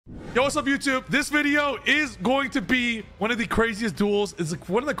Yo, what's up, YouTube? This video is going to be one of the craziest duels. It's like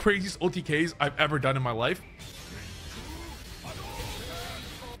one of the craziest OTKs I've ever done in my life.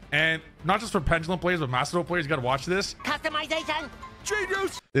 And not just for pendulum players, but master duel players, you gotta watch this. Customization.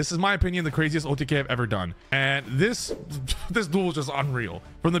 Genius. This is my opinion, the craziest OTK I've ever done. And this duel is just unreal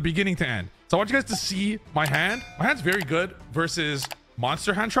from the beginning to end. So I want you guys to see my hand. My hand's very good versus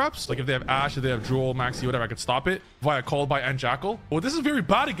monster hand traps. Like if they have Ash, if they have Droll, Maxi, whatever, I could stop it via Called by and Jackal. Well, this is very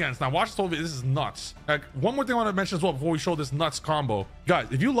bad against. Now watch this whole video. This is nuts. Like, one more thing I want to mention as well before we show this nuts combo. Guys,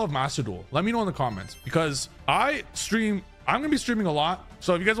 if you love Master Duel, let me know in the comments, because I'm gonna be streaming a lot.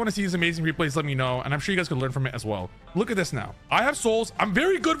 So if you guys want to see these amazing replays, let me know, and I'm sure you guys can learn from it as well. Look at this now. I have souls. I'm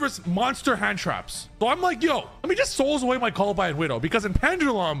very good versus monster hand traps. So I'm like, yo, let me just souls away my Call by and Widow, because in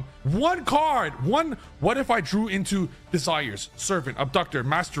pendulum, one card, what if I drew into Desires, Servant, Abductor,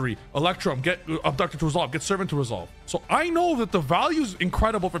 Mastery, Electrum, get Abductor to resolve, get Servant to resolve. So I know that the value is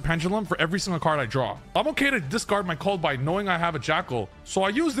incredible for pendulum for every single card I draw. I'm okay to discard my Called by knowing I have a Jackal. So I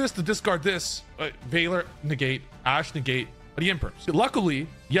use this to discard this, Veiler, negate, Ash, negate, the imperms. Luckily,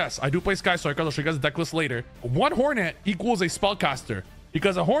 yes, I do play Sky Circle. I'll show you guys the deck list later. One Hornet equals a spellcaster,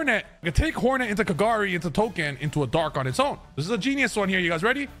 because a Hornet can take Hornet into Kagari, into Token, into a Dark on its own. This is a genius one here. You guys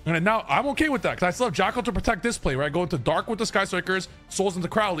ready? And now I'm okay with that, because I still have Jackal to protect this play, where I go into Dark with the Sky Circers, Souls into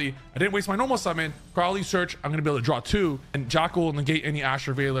Crowley. I didn't waste my normal summon. Crowley search, I'm gonna be able to draw 2, and Jackal will negate any Ash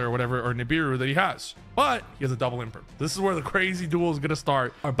or Veiler or whatever, or Nibiru that he has. But he has a double imperm. This is where the crazy duel is gonna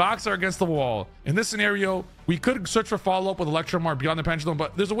start. Our backs are against the wall. In this scenario, we could search for follow-up with Electrum or Beyond the Pendulum,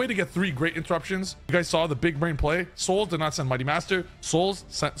 but there's a way to get 3 great interruptions. You guys saw the big brain play. Souls did not send Mighty Master. Souls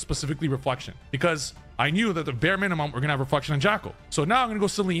sent specifically Reflection, because I knew that the bare minimum we're gonna have Reflection and Jackal. So now I'm gonna go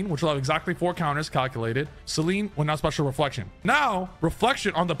Celine, which will have exactly 4 counters calculated. Celine will now special Reflection. Now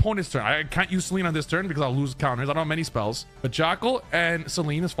Reflection on the opponent's turn. I can't use Celine on this turn because I'll lose counters. I don't have many spells. But Jackal and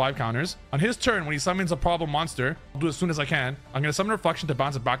Celine is 5 counters. On his turn, when he summons a problem monster, I'll do it as soon as I can. I'm gonna summon Reflection to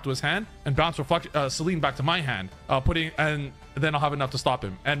bounce it back to his hand, and bounce Celine back to my hand, and then I'll have enough to stop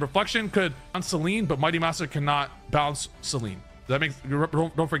him. And Reflection could bounce Celine, but Mighty Master cannot bounce Celine. That makes,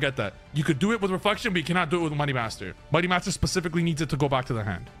 don't forget that. You could do it with Reflection, but you cannot do it with Mighty Master. Mighty Master specifically needs it to go back to the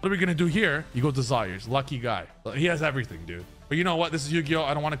hand. What are we gonna do here? You go Desires. Lucky guy. He has everything, dude. But you know what? This is Yu-Gi-Oh!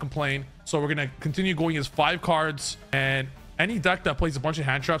 I don't want to complain. So we're gonna continue going as 5 cards, and any deck that plays a bunch of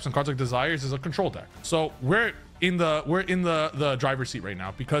hand traps and cards like Desires is a control deck. So we're in the driver's seat right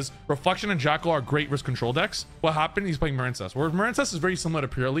now, because Reflection and Jackal are great risk control decks. What happened? He's playing Marincess, where Marincess is very similar to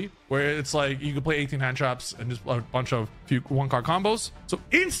Purely, where it's like you can play 18 hand traps and just a bunch of one card combos. So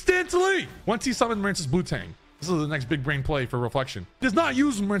instantly, once he summons Marincess Blue-Tang, this is the next big brain play for Reflection. He does not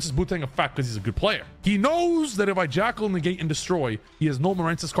use Marincess Blue-Tang effect because he's a good player. He knows that if I Jackal, negate, and destroy, he has no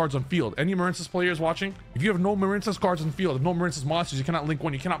Marincess cards on field. Any Marincess players watching? If you have no Marincess cards on field, no Marincess monsters, you cannot link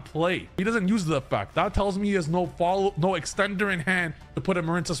one, you cannot play. He doesn't use the effect. That tells me he has no extender in hand to put a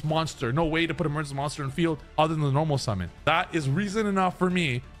Marincess monster. No way to put a Marincess monster in field other than the normal summon. That is reason enough for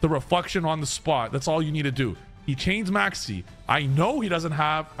me to Reflection on the spot. That's all you need to do. He chains Maxi. I know he doesn't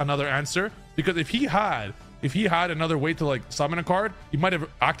have another answer, because if he had another way to like summon a card, he might have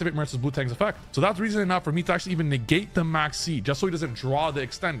activated Marincess Blue-Tang's effect. So that's reason enough for me to actually even negate the Maxi, just so he doesn't draw the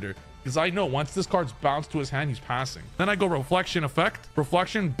extender. Because I know once this card's bounced to his hand, he's passing. Then I go Reflection effect.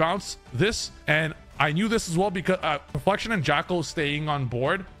 Reflection, bounce this, and I knew this as well, because Reflection and Jackal staying on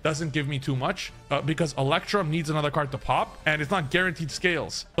board doesn't give me too much, because Electrum needs another card to pop, and it's not guaranteed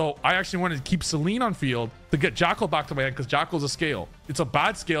scales. So I actually wanted to keep Celine on field to get Jackal back to my hand, because Jackal's a scale. It's a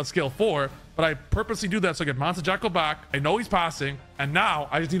bad scale, it's scale 4, but I purposely do that so I can bounce the Jackal back. I know he's passing, and now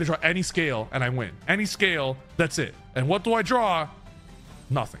I just need to draw any scale and I win. Any scale, that's it. And what do I draw?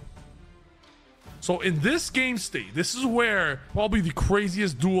 Nothing. So in this game state, this is where probably the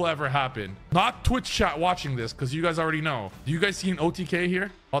craziest duel ever happened. Not Twitch chat watching this, because you guys already know. Do you guys see an OTK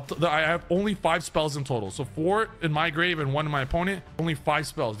here? I have only 5 spells in total. So 4 in my grave and 1 in my opponent. Only 5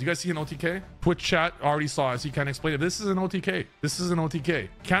 spells. Do you guys see an OTK? Twitch chat already saw it, so you can't explain it. This is an OTK. This is an OTK.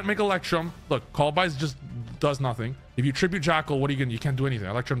 Can't make Electrum. Look, Call Buys just does nothing. If you tribute Jackal, what are you gonna? You can't do anything.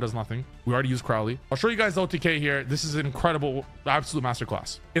 Electrum does nothing. We already used Crowley. I'll show you guys the OTK here. This is an incredible, absolute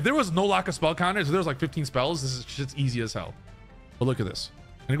masterclass. If there was no lack of spell counters, if there was like 15 spells, this is just easy as hell. But look at this.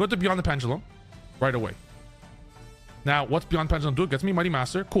 I'm gonna go to Beyond the Pendulum right away. Now, what's Beyond Pendulum do? It gets me Mighty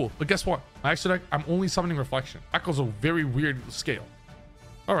Master. Cool. But guess what? I'm only summoning Reflection. Jackal's a very weird scale.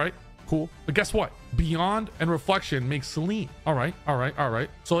 All right. Cool. But guess what? Beyond and Reflection makes Celine. All right.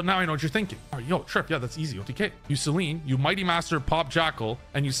 So now I know what you're thinking. All right, yo, Trif, yeah, that's easy. OTK. You Celine, you Mighty Master, pop Jackal,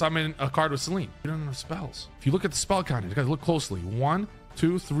 and you summon a card with Celine. You don't have enough spells. If you look at the spell counters, you guys look closely. 1,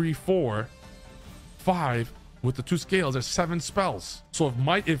 2, 3, 4, 5. With the 2 scales, there's 7 spells. So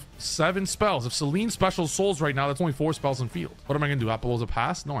if 7 spells, if Celine special souls right now, that's only 4 spells in field. What am I gonna do? Appaloosa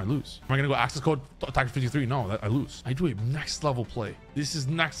pass? No, I lose. Am I gonna go access code attack 53? No, I lose. I do a next level play. This is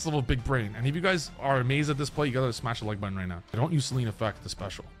next level big brain. And if you guys are amazed at this play, you gotta smash the like button right now. I don't use Celine effect, the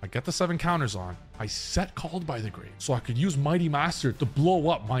special. I get the 7 counters on. I set Called by the Grave so I could use Mighty Master to blow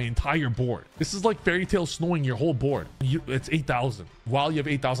up my entire board. This is like Fairy Tail snowing your whole board. It's 8,000 while you have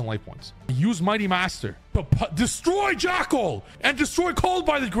 8,000 life points. Use Mighty Master to destroy Jackal and destroy Called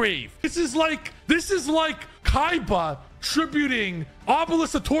by the Grave. This is like Kaiba tributing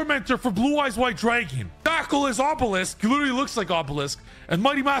Obelisk the Tormentor for Blue Eyes White Dragon. Jackal is Obelisk. He literally looks like Obelisk. And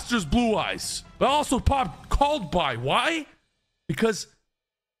Mighty Master is Blue Eyes. But I also popped Called by. Why? Because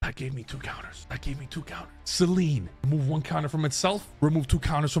that gave me 2 counters. Celine, remove 1 counter from itself, remove 2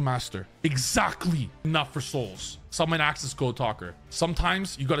 counters from Master. Exactly enough for souls. Summon Access Code Talker.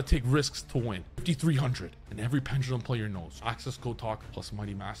 Sometimes you gotta take risks to win. 5,300. And every pendulum player knows. Access Code Talker plus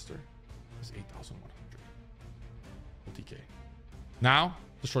Mighty Master is 8,100. OTK. Now,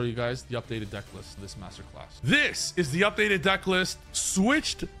 to show you guys the updated deck list of this masterclass. This is the updated deck list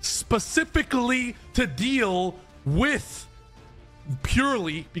switched specifically to deal with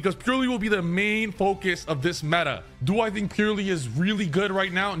Purely, because Purely will be the main focus of this meta. Do I think Purely is really good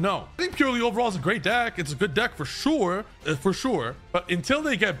right now? No. I think Purely overall is a great deck. It's a good deck for sure. But until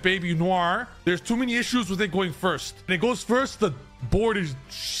they get Baby Noir, there's too many issues with it going first. And it goes first, the board is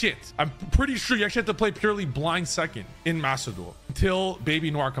shit. I'm pretty sure you actually have to play Purely blind second in Master Duel until Baby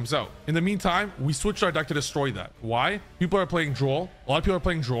Noir comes out. In the meantime, we switched our deck to destroy that. Why? People are playing Droll. A lot of people are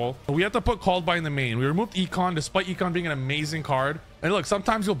playing Droll. But we have to put Called by in the main. We removed Econ, despite Econ being an amazing card. And look,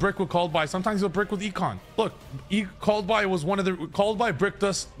 sometimes you'll brick with Called by, sometimes you'll brick with Econ. Look, Called by was one of the Called by bricked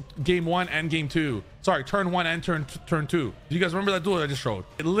us game 1 and game 2. Sorry, turn 1 and turn 2. Do you guys remember that duel I just showed?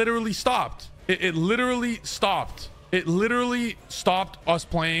 It literally stopped. It literally stopped. It literally stopped us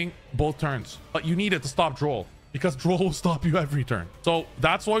playing both turns. But you need it to stop Droll, because Droll will stop you every turn. So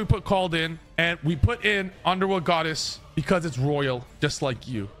that's why we put Called in, and we put in Underworld Goddess because it's royal, just like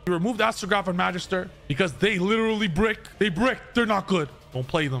you. We removed Astrograph and Magister because they literally brick. They brick. They're not good. Don't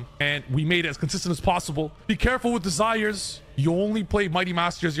play them. And we made it as consistent as possible. Be careful with Desires. You only play Mighty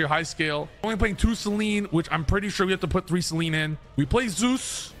Master as your high scale. Only playing 2 Celine, which I'm pretty sure we have to put 3 Celine in. We play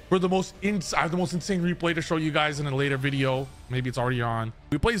Zeus for the most insane replay to show you guys in a later video. Maybe it's already on.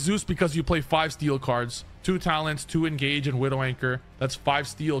 We play Zeus because you play 5 steel cards, 2 talents, 2 engage, and Widow Anchor. That's 5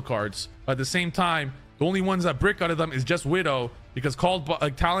 steel cards. At the same time, the only ones that brick out of them is just Widow, because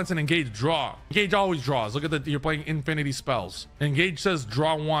talents and engage draw. Engage always draws. Look at you're playing infinity spells. Engage says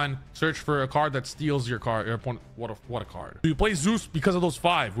draw 1, search for a card that steals your card. Your opponent. What a card. So you play Zeus because of those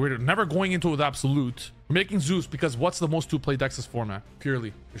 5. We're never going into it with absolute. We're making Zeus because what's the most 2-play decks this format?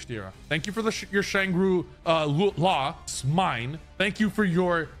 Purely Yshtira. Thank you for your Shangru Law. It's mine. Thank you for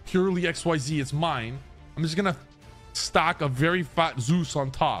your Purely XYZ. It's mine. I'm just gonna stack a very fat Zeus on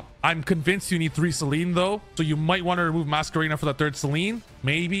top. I'm convinced you need 3 Celine though, so you might want to remove Masquerena for the 3rd Celine,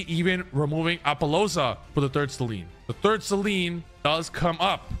 maybe even removing Appaloosa for the 3rd Celine. The 3rd Celine does come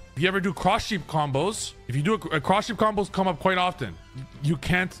up. If you ever do cross sheep combos, if you do a cross sheep combos come up quite often. You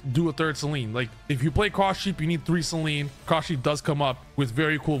can't do a 3rd Celine. Like if you play cross sheep, you need 3 Celine. Cross sheep does come up with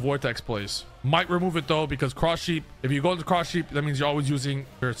very cool vortex plays. Might remove it though, because cross sheep, if you go into cross sheep, that means you're always using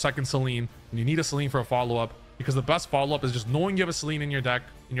your 2nd Celine, and you need a Celine for a follow-up. Because the best follow-up is just knowing you have a Celine in your deck,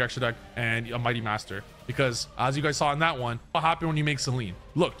 in your extra deck, and a Mighty Master. Because as you guys saw in that one, what happened when you make Celine?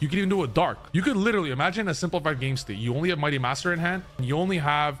 Look, you can even do a Dark. You could literally imagine a simplified game state. You only have Mighty Master in hand, and you only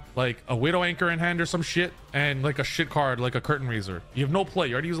have like a Widow Anchor in hand or some shit, and like a shit card like a Curtain Raiser. You have no play.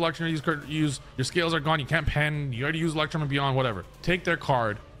 You already use Electrum, you use your scales are gone, you can't pen, you already use Electrum and Beyond, whatever. Take their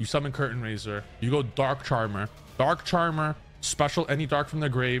card, you summon Curtain Raiser, you go Dark Charmer. Dark Charmer, special any Dark from the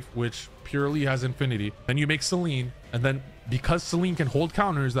grave, which Purely has infinity. Then you make Celine, and then because Celine can hold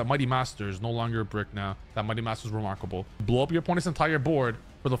counters, that Mighty Master is no longer a brick now. That Mighty Master is remarkable. Blow up your opponent's entire board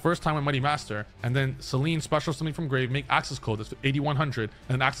for the first time with Mighty Master, and then Celine special something from grave, make access code, that's 8100,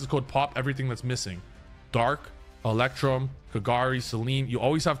 and access code pop everything that's missing. Dark, Electrum, Kagari, Celine. You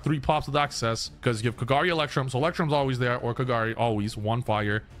always have 3 pops with access because you have Kagari, Electrum, so Electrum's always there, or Kagari, always 1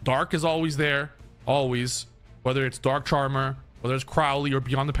 fire. Dark is always there, always, whether it's Dark Charmer, whether it's Crowley or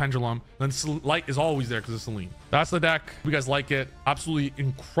Beyond the Pendulum. Then Light is always there because it's Celine. That's the deck. If you guys like it, absolutely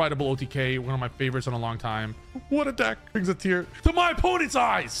incredible OTK, one of my favorites in a long time. What a deck. Brings a tear to my opponent's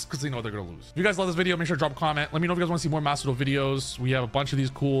eyes because they know they're gonna lose. If you guys love this video, make sure to drop a comment. Let me know if you guys want to see more Master Duel videos. We have a bunch of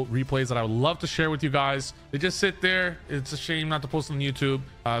these cool replays that I would love to share with you guys. They just sit there. It's a shame not to post them on YouTube.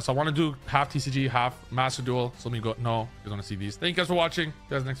 So I want to do half TCG, half Master Duel. So let me go. No, you guys want to see these. Thank you guys for watching. See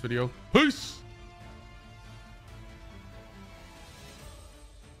you guys next video. Peace.